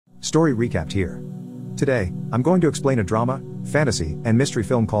Story recapped here. Today, I'm going to explain a drama, fantasy, and mystery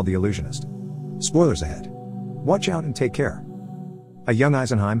film called The Illusionist. Spoilers ahead. Watch out and take care. A young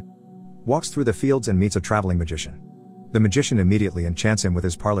Eisenheim walks through the fields and meets a traveling magician. The magician immediately enchants him with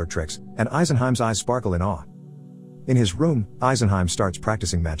his parlor tricks, and Eisenheim's eyes sparkle in awe. In his room, Eisenheim starts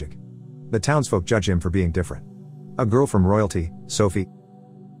practicing magic. The townsfolk judge him for being different. A girl from royalty, Sophie,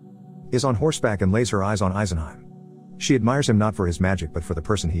 is on horseback and lays her eyes on Eisenheim. She admires him not for his magic but for the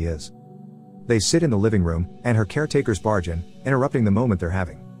person he is. They sit in the living room, and her caretakers barge in, interrupting the moment they're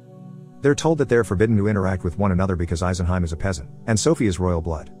having. They're told that they're forbidden to interact with one another because Eisenheim is a peasant, and Sophie is royal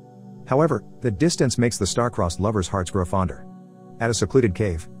blood. However, the distance makes the star-crossed lovers' hearts grow fonder. At a secluded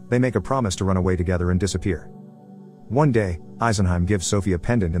cave, they make a promise to run away together and disappear. One day, Eisenheim gives Sophie a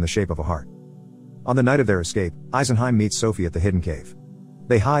pendant in the shape of a heart. On the night of their escape, Eisenheim meets Sophie at the hidden cave.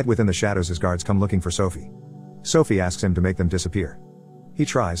 They hide within the shadows as guards come looking for Sophie. Sophie asks him to make them disappear. He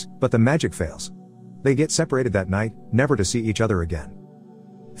tries, but the magic fails. They get separated that night, never to see each other again.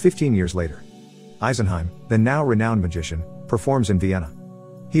 15 years later, Eisenheim, the now renowned magician, performs in Vienna.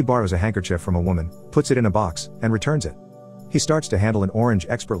 He borrows a handkerchief from a woman, puts it in a box, and returns it. He starts to handle an orange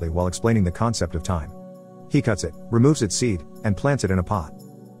expertly while explaining the concept of time. He cuts it, removes its seed, and plants it in a pot.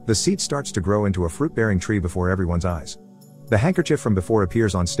 The seed starts to grow into a fruit-bearing tree before everyone's eyes. The handkerchief from before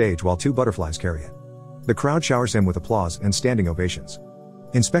appears on stage while two butterflies carry it. The crowd showers him with applause and standing ovations.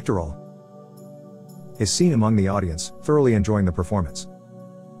 Inspector All is seen among the audience, thoroughly enjoying the performance.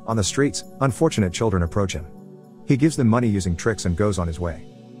 On the streets, unfortunate children approach him. He gives them money using tricks and goes on his way.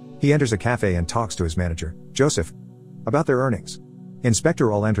 He enters a cafe and talks to his manager, Joseph, about their earnings.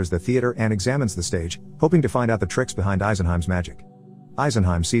 Inspector All enters the theater and examines the stage, hoping to find out the tricks behind Eisenheim's magic.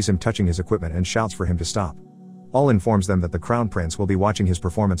 Eisenheim sees him touching his equipment and shouts for him to stop. All informs them that the Crown Prince will be watching his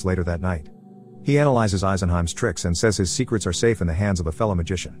performance later that night. He analyzes Eisenheim's tricks and says his secrets are safe in the hands of a fellow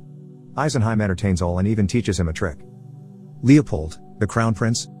magician. Eisenheim entertains All and even teaches him a trick. Leopold, the Crown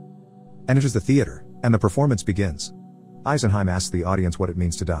Prince, enters the theater, and the performance begins. Eisenheim asks the audience what it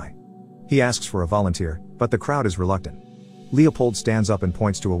means to die. He asks for a volunteer, but the crowd is reluctant. Leopold stands up and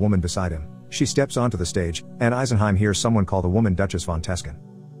points to a woman beside him. She steps onto the stage, and Eisenheim hears someone call the woman Duchess von Tesken,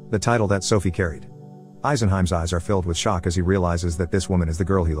 the title that Sophie carried. Eisenheim's eyes are filled with shock as he realizes that this woman is the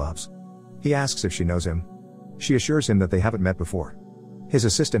girl he loves. He asks if she knows him. She assures him that they haven't met before. His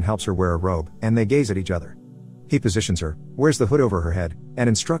assistant helps her wear a robe, and they gaze at each other. He positions her, wears the hood over her head, and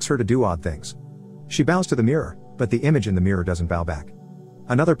instructs her to do odd things. She bows to the mirror, but the image in the mirror doesn't bow back.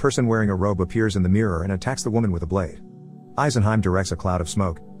 Another person wearing a robe appears in the mirror and attacks the woman with a blade. Eisenheim directs a cloud of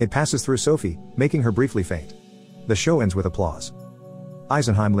smoke. It passes through Sophie, making her briefly faint. The show ends with applause.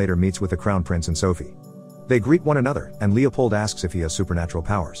 Eisenheim later meets with the Crown Prince and Sophie. They greet one another, and Leopold asks if he has supernatural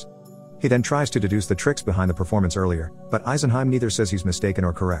powers. He then tries to deduce the tricks behind the performance earlier, but Eisenheim neither says he's mistaken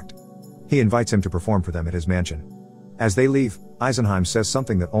or correct. He invites him to perform for them at his mansion. As they leave, Eisenheim says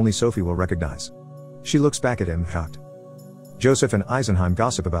something that only Sophie will recognize. She looks back at him, shocked. Joseph and Eisenheim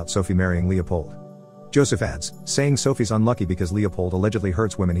gossip about Sophie marrying Leopold. Joseph adds, saying Sophie's unlucky because Leopold allegedly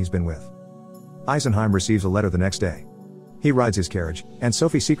hurts women he's been with. Eisenheim receives a letter the next day. He rides his carriage, and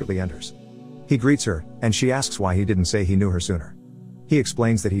Sophie secretly enters. He greets her, and she asks why he didn't say he knew her sooner. He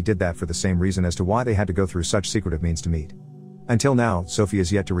explains that he did that for the same reason as to why they had to go through such secretive means to meet. Until now, Sophie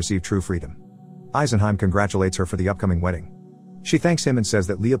is yet to receive true freedom. Eisenheim congratulates her for the upcoming wedding. She thanks him and says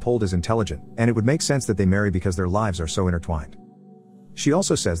that Leopold is intelligent, and it would make sense that they marry because their lives are so intertwined. She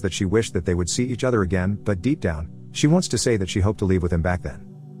also says that she wished that they would see each other again, but deep down, she wants to say that she hoped to leave with him back then.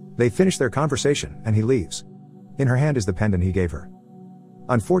 They finish their conversation, and he leaves. In her hand is the pendant he gave her.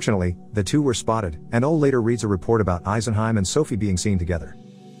 Unfortunately, the two were spotted, and All later reads a report about Eisenheim and Sophie being seen together.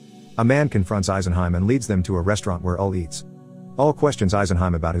 A man confronts Eisenheim and leads them to a restaurant where All eats. All questions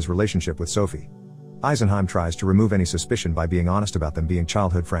Eisenheim about his relationship with Sophie. Eisenheim tries to remove any suspicion by being honest about them being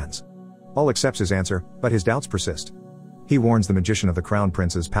childhood friends. All accepts his answer, but his doubts persist. He warns the magician of the Crown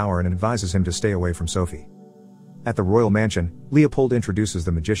Prince's power and advises him to stay away from Sophie. At the royal mansion, Leopold introduces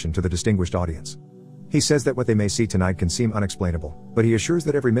the magician to the distinguished audience. He says that what they may see tonight can seem unexplainable, but he assures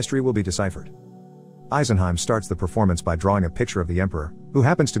that every mystery will be deciphered. Eisenheim starts the performance by drawing a picture of the emperor, who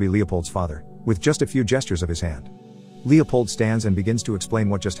happens to be Leopold's father, with just a few gestures of his hand. Leopold stands and begins to explain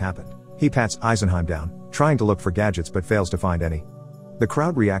what just happened. He pats Eisenheim down, trying to look for gadgets but fails to find any. The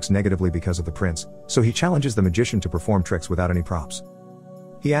crowd reacts negatively because of the prince, so he challenges the magician to perform tricks without any props.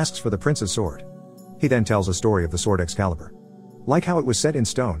 He asks for the prince's sword. He then tells a story of the sword Excalibur. Like how it was set in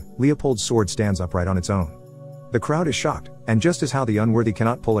stone, Leopold's sword stands upright on its own. The crowd is shocked, and just as how the unworthy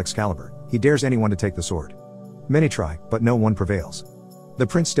cannot pull Excalibur, he dares anyone to take the sword. Many try, but no one prevails. The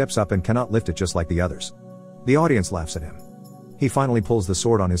prince steps up and cannot lift it just like the others. The audience laughs at him. He finally pulls the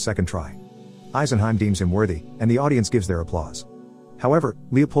sword on his second try. Eisenheim deems him worthy, and the audience gives their applause. However,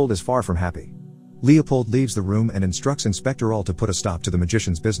 Leopold is far from happy. Leopold leaves the room and instructs Inspector All to put a stop to the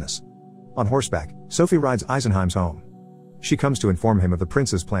magician's business. On horseback, Sophie rides Eisenheim's home. She comes to inform him of the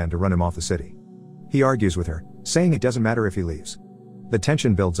prince's plan to run him off the city. He argues with her, saying it doesn't matter if he leaves. The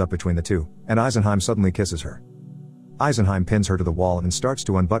tension builds up between the two, and Eisenheim suddenly kisses her. Eisenheim pins her to the wall and starts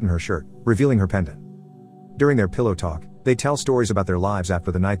to unbutton her shirt, revealing her pendant. During their pillow talk, they tell stories about their lives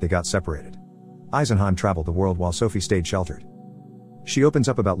after the night they got separated. Eisenheim traveled the world while Sophie stayed sheltered. She opens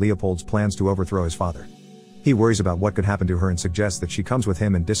up about Leopold's plans to overthrow his father. He worries about what could happen to her and suggests that she comes with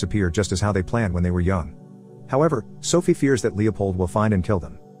him and disappear just as how they planned when they were young. However, Sophie fears that Leopold will find and kill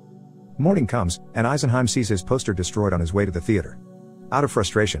them. Morning comes, and Eisenheim sees his poster destroyed on his way to the theater. Out of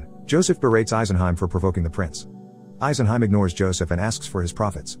frustration, Joseph berates Eisenheim for provoking the prince. Eisenheim ignores Joseph and asks for his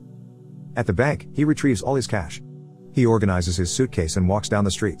profits. At the bank, he retrieves all his cash. He organizes his suitcase and walks down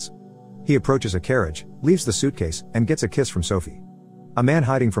the streets. He approaches a carriage, leaves the suitcase, and gets a kiss from Sophie. A man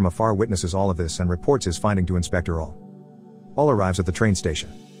hiding from afar witnesses all of this and reports his finding to Inspector All. All arrives at the train station.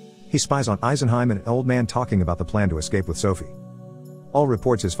 He spies on Eisenheim and an old man talking about the plan to escape with Sophie. All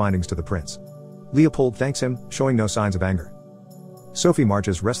reports his findings to the prince. Leopold thanks him, showing no signs of anger. Sophie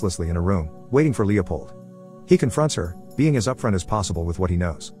marches restlessly in a room, waiting for Leopold. He confronts her, being as upfront as possible with what he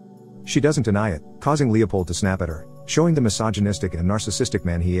knows. She doesn't deny it, causing Leopold to snap at her, showing the misogynistic and narcissistic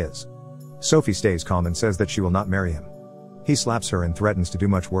man he is. Sophie stays calm and says that she will not marry him. He slaps her and threatens to do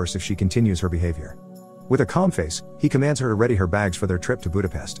much worse if she continues her behavior. With a calm face, he commands her to ready her bags for their trip to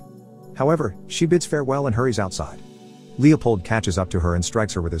Budapest. However, she bids farewell and hurries outside. Leopold catches up to her and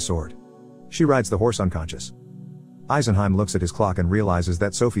strikes her with his sword. She rides the horse unconscious. Eisenheim looks at his clock and realizes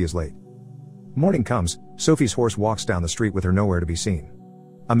that Sophie is late. Morning comes, Sophie's horse walks down the street with her nowhere to be seen.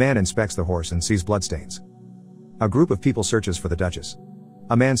 A man inspects the horse and sees bloodstains. A group of people searches for the Duchess.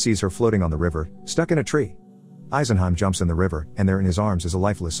 A man sees her floating on the river, stuck in a tree. Eisenheim jumps in the river, and there in his arms is a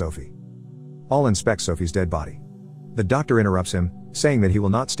lifeless Sophie. All inspect Sophie's dead body. The doctor interrupts him, saying that he will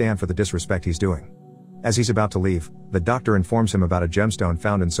not stand for the disrespect he's doing. As he's about to leave, the doctor informs him about a gemstone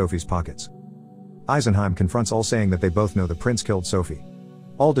found in Sophie's pockets. Eisenheim confronts All, saying that they both know the prince killed Sophie.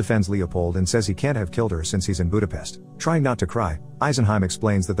 All defends Leopold and says he can't have killed her since he's in Budapest. Trying not to cry, Eisenheim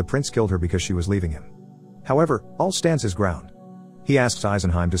explains that the prince killed her because she was leaving him. However, All stands his ground. He asks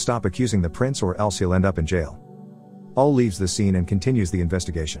Eisenheim to stop accusing the prince or else he'll end up in jail. All leaves the scene and continues the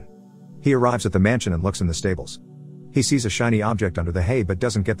investigation. He arrives at the mansion and looks in the stables. He sees a shiny object under the hay but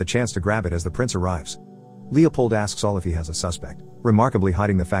doesn't get the chance to grab it as the prince arrives. Leopold asks All if he has a suspect, remarkably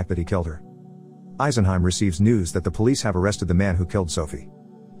hiding the fact that he killed her. Eisenheim receives news that the police have arrested the man who killed Sophie.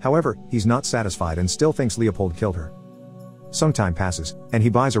 However, he's not satisfied and still thinks Leopold killed her. Some time passes, and he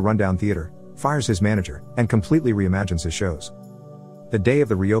buys a rundown theater, fires his manager, and completely reimagines his shows. The day of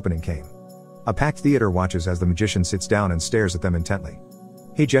the reopening came. A packed theater watches as the magician sits down and stares at them intently.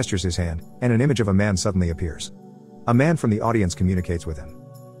 He gestures his hand, and an image of a man suddenly appears. A man from the audience communicates with him.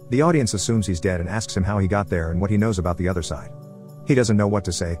 The audience assumes he's dead and asks him how he got there and what he knows about the other side. He doesn't know what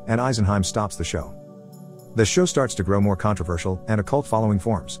to say, and Eisenheim stops the show. The show starts to grow more controversial, and a cult following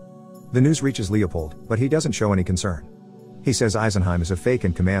forms. The news reaches Leopold, but he doesn't show any concern. He says Eisenheim is a fake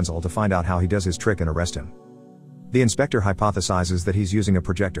and commands All to find out how he does his trick and arrest him. The inspector hypothesizes that he's using a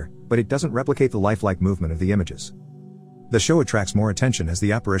projector, but it doesn't replicate the lifelike movement of the images. The show attracts more attention as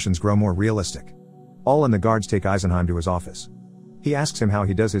the apparitions grow more realistic. All and the guards take Eisenheim to his office. He asks him how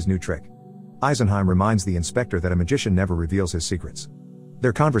he does his new trick. Eisenheim reminds the inspector that a magician never reveals his secrets.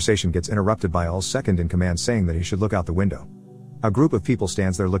 Their conversation gets interrupted by All's second in command saying that he should look out the window. A group of people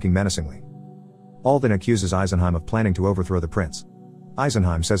stands there looking menacingly. All then accuses Eisenheim of planning to overthrow the prince.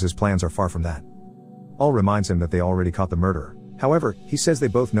 Eisenheim says his plans are far from that. All reminds him that they already caught the murderer. However, he says they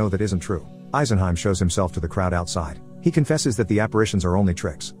both know that isn't true. Eisenheim shows himself to the crowd outside. He confesses that the apparitions are only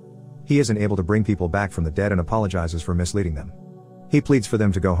tricks. He isn't able to bring people back from the dead and apologizes for misleading them. He pleads for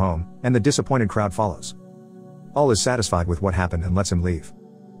them to go home, and the disappointed crowd follows. All is satisfied with what happened and lets him leave.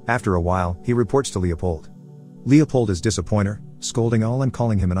 After a while, he reports to Leopold. Leopold is disappointed, scolding All and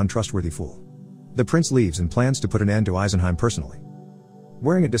calling him an untrustworthy fool. The prince leaves and plans to put an end to Eisenheim personally.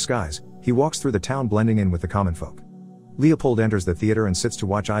 Wearing a disguise, he walks through the town blending in with the common folk. Leopold enters the theater and sits to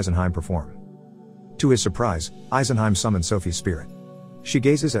watch Eisenheim perform. To his surprise, Eisenheim summons Sophie's spirit. She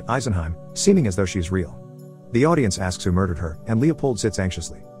gazes at Eisenheim, seeming as though she's real. The audience asks who murdered her, and Leopold sits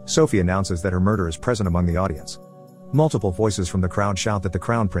anxiously. Sophie announces that her murder is present among the audience. Multiple voices from the crowd shout that the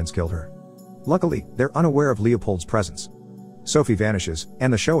Crown Prince killed her. Luckily, they're unaware of Leopold's presence. Sophie vanishes,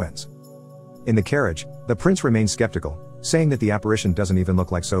 and the show ends. In the carriage, the prince remains skeptical, saying that the apparition doesn't even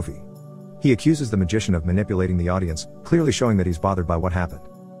look like Sophie. He accuses the magician of manipulating the audience, clearly showing that he's bothered by what happened.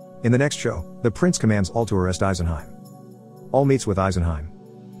 In the next show, the prince commands all to arrest Eisenheim. All meets with Eisenheim.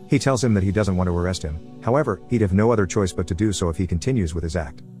 He tells him that he doesn't want to arrest him, however, he'd have no other choice but to do so if he continues with his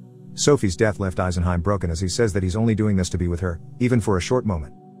act. Sophie's death left Eisenheim broken as he says that he's only doing this to be with her, even for a short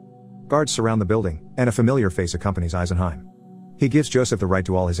moment. Guards surround the building, and a familiar face accompanies Eisenheim. He gives Joseph the right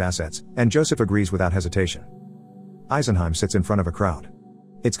to all his assets, and Joseph agrees without hesitation. Eisenheim sits in front of a crowd.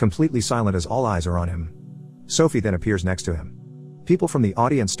 It's completely silent as all eyes are on him. Sophie then appears next to him. People from the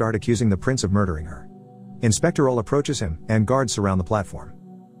audience start accusing the prince of murdering her. Inspector Ull approaches him, and guards surround the platform.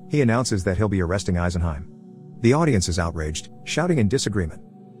 He announces that he'll be arresting Eisenheim. The audience is outraged, shouting in disagreement.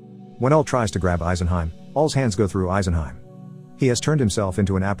 When Ull tries to grab Eisenheim, Ull's hands go through Eisenheim. He has turned himself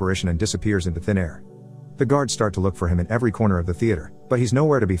into an apparition and disappears into thin air. The guards start to look for him in every corner of the theater, but he's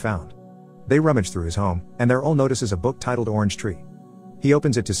nowhere to be found. They rummage through his home, and there Ull notices a book titled Orange Tree. He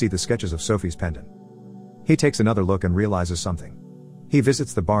opens it to see the sketches of Sophie's pendant. He takes another look and realizes something. He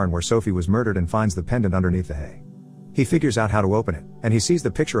visits the barn where Sophie was murdered and finds the pendant underneath the hay. He figures out how to open it, and he sees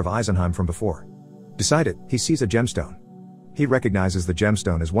the picture of Eisenheim from before. Beside it, he sees a gemstone. He recognizes the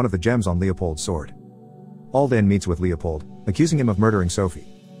gemstone as one of the gems on Leopold's sword. Ull then meets with Leopold, accusing him of murdering Sophie.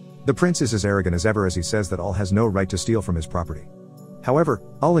 The prince is as arrogant as ever as he says that Ull has no right to steal from his property. However,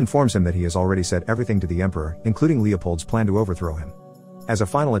 Ull informs him that he has already said everything to the emperor, including Leopold's plan to overthrow him. As a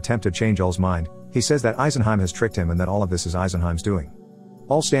final attempt to change Ull's mind, he says that Eisenheim has tricked him and that all of this is Eisenheim's doing.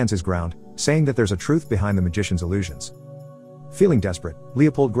 Ull stands his ground, saying that there's a truth behind the magician's illusions. Feeling desperate,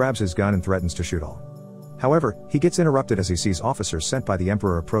 Leopold grabs his gun and threatens to shoot Ull. However, he gets interrupted as he sees officers sent by the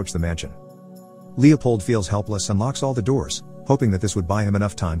emperor approach the mansion. Leopold feels helpless and locks all the doors, hoping that this would buy him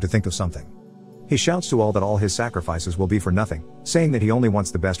enough time to think of something. He shouts to Ull that all his sacrifices will be for nothing, saying that he only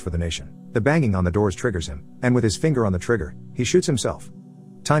wants the best for the nation. The banging on the doors triggers him, and with his finger on the trigger, he shoots himself.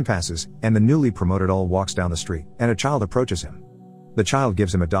 Time passes, and the newly promoted Ull walks down the street, and a child approaches him. The child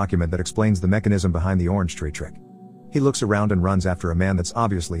gives him a document that explains the mechanism behind the orange tree trick. He looks around and runs after a man that's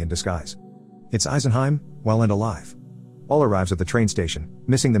obviously in disguise. It's Eisenheim, well and alive. Ull arrives at the train station,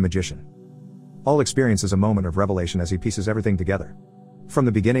 missing the magician. Ull experiences a moment of revelation as he pieces everything together. From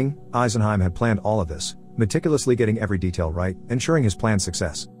the beginning, Eisenheim had planned all of this, meticulously getting every detail right, ensuring his plan's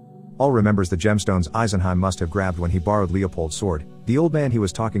success. Ull remembers the gemstones Eisenheim must have grabbed when he borrowed Leopold's sword, the old man he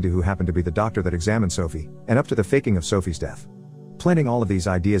was talking to who happened to be the doctor that examined Sophie, and up to the faking of Sophie's death. Planting all of these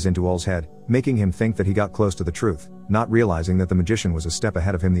ideas into Ull's head, making him think that he got close to the truth, not realizing that the magician was a step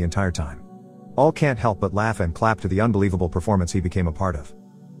ahead of him the entire time. Ull can't help but laugh and clap to the unbelievable performance he became a part of.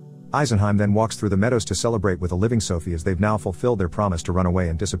 Eisenheim then walks through the meadows to celebrate with a living Sophie as they've now fulfilled their promise to run away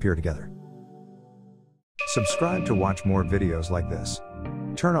and disappear together. Subscribe to watch more videos like this.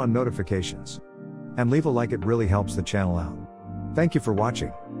 Turn on notifications. And leave a like, it really helps the channel out. Thank you for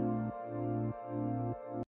watching.